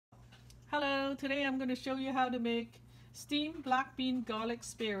Hello, today I'm going to show you how to make steamed black bean garlic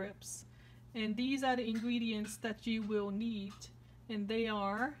spare ribs. And these are the ingredients that you will need. And they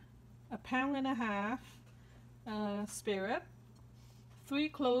are 1.5 pounds spare rib, 3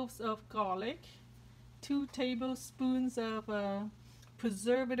 cloves of garlic, 2 tablespoons of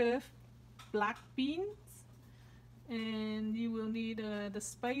preservative black beans, and you will need the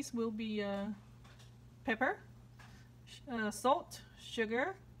spice will be pepper, salt,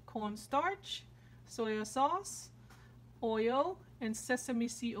 sugar, cornstarch, soy sauce, oil, and sesame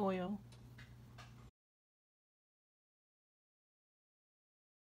seed oil.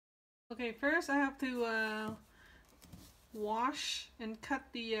 Okay, first I have to wash and cut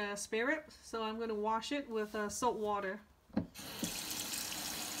the spare rib, so I'm going to wash it with salt water.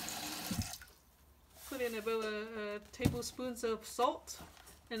 Put in about tablespoons of salt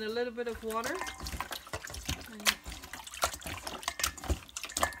and a little bit of water.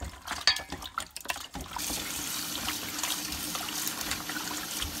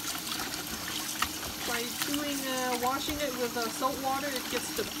 By washing it with salt water, it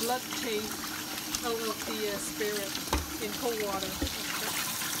gets the blood taste out of the spare rib in cold water.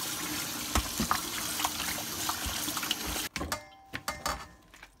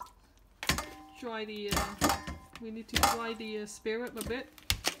 Dry the. We need to dry the spare rib a bit.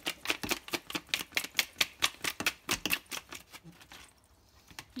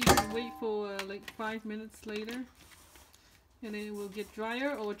 You can wait for like 5 minutes later, and then it will get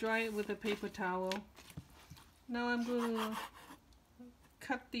drier, or dry it with a paper towel. Now I'm going to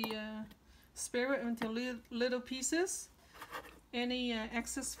cut the spare rib into little pieces. Any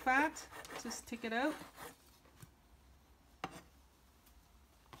excess fat, just take it out.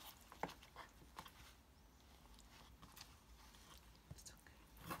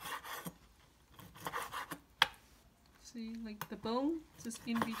 See, like the bone, just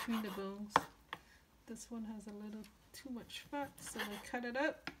in between the bones. This one has a little too much fat, so I cut it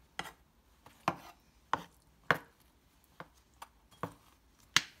up.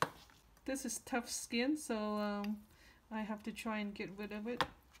 This is tough skin, so I have to try and get rid of it.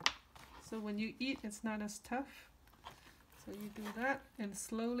 So when you eat, it's not as tough. So you do that and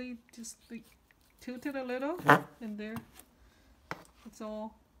slowly just like tilt it a little, and there, it's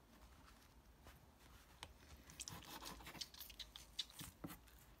all.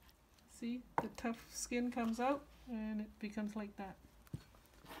 See, the tough skin comes out and it becomes like that.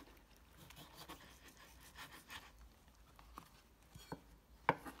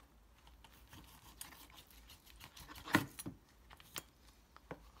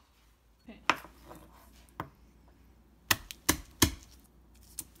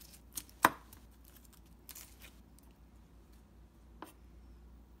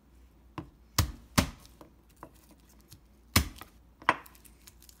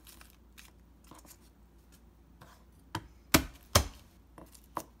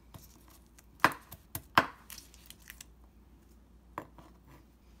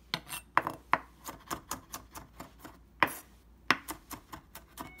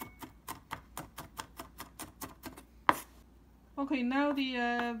 Okay, now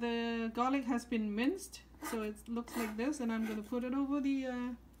the garlic has been minced, so it looks like this, and I'm going to put it over the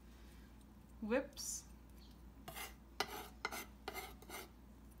ribs.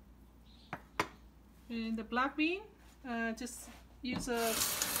 And the black bean, just use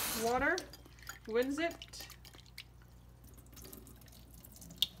water, rinse it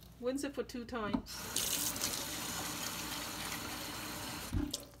for 2 times.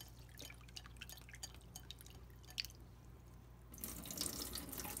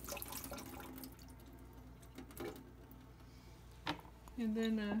 And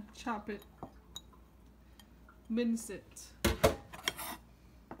then chop it, mince it.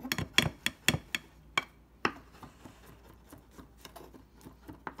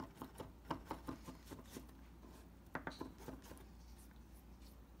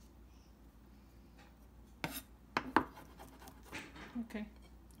 Okay,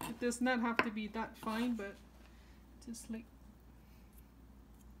 it does not have to be that fine, but just like.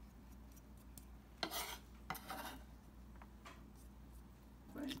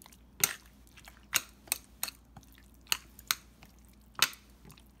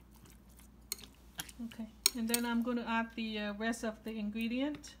 Okay, and then I'm going to add the rest of the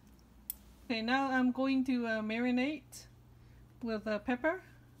ingredient. Okay, now I'm going to marinate with pepper,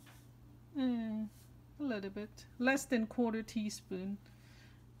 a little bit, less than 1/4 teaspoon,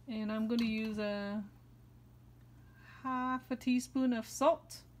 and I'm going to use a 1/2 teaspoon of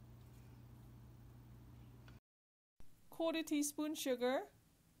salt, 1/4 teaspoon sugar,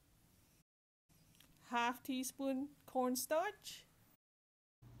 1/2 teaspoon cornstarch,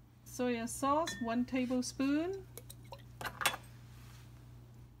 soy sauce, 1 tablespoon.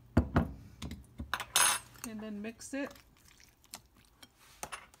 And then mix it.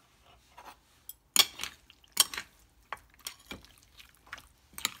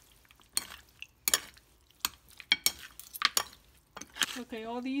 Okay,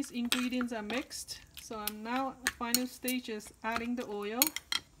 all these ingredients are mixed. So I'm now, final stage is adding the oil.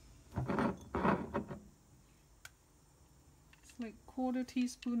 It's like 1/4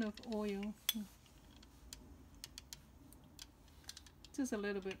 teaspoon of oil. Just a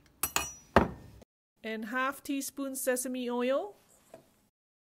little bit. And 1/2 teaspoon sesame oil.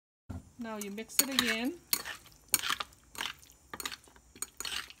 Now you mix it again.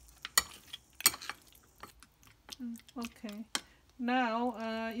 Okay. Now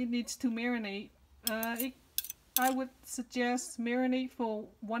it needs to marinate. I would suggest marinate for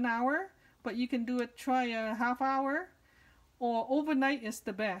 1 hour, but you can do it, try a 1/2 hour, or overnight is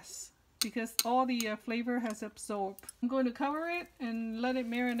the best because all the flavor has absorbed. I'm going to cover it and let it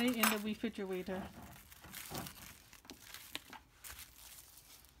marinate in the refrigerator.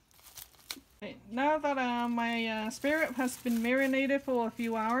 Okay, now that my spare rib has been marinated for a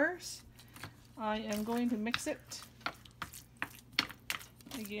few hours, I am going to mix it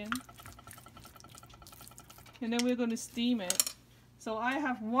again, and then we're going to steam it. So I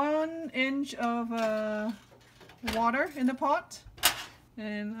have 1 inch of water in the pot,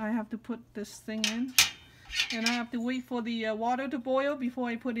 and I have to put this thing in, and I have to wait for the water to boil before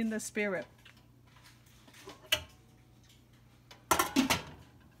I put in the spare rib.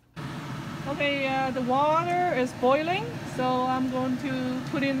 Okay, the water is boiling, so I'm going to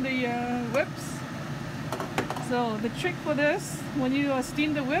put in the ribs. So the trick for this, when you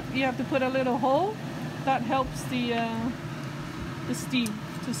steam the rib, you have to put a little hole. That helps the steam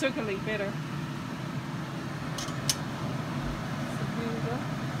to circulate better. So here we go.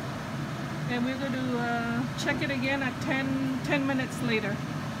 And we're going to check it again at 10 minutes later.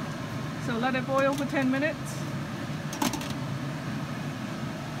 So let it boil for 10 minutes.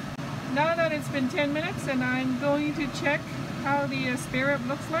 Now that it's been 10 minutes, and I'm going to check how the spare rib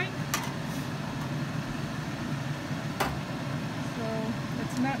looks like.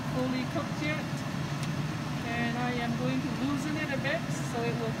 It's not fully cooked yet, and I am going to loosen it a bit so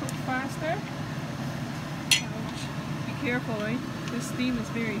it will cook faster. Be careful, right? This steam is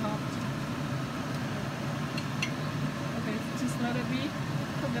very hot. Okay, just let it be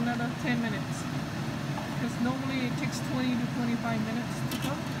cook another 10 minutes, because normally it takes 20 to 25 minutes to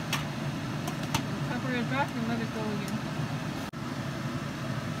cook. Cover it back and let it go again.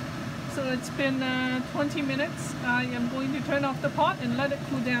 So it's been 20 minutes. I am going to turn off the pot and let it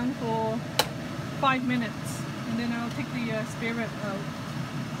cool down for 5 minutes, and then I'll take the spare rib out.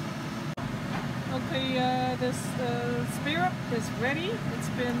 Okay, this spare rib is ready.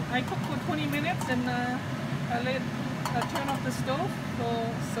 I cooked for 20 minutes, and I turn off the stove,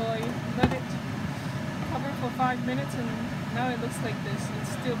 so I let it cover for 5 minutes, and now it looks like this.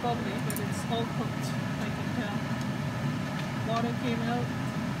 It's still bubbly, but it's all cooked. I can tell. Water came out.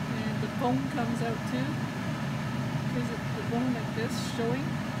 The bone comes out too. There's the bone like this showing,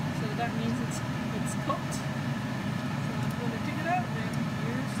 so that means it's cooked. So I'm going to take it out, and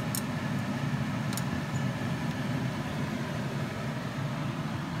here's.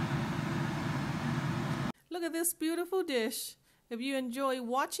 Look at this beautiful dish. If you enjoy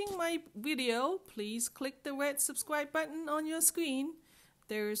watching my video, please click the red subscribe button on your screen.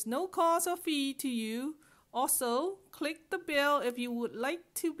 There is no cost or fee to you. Also, click the bell if you would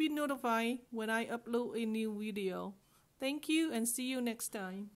like to be notified when I upload a new video. Thank you, and see you next time.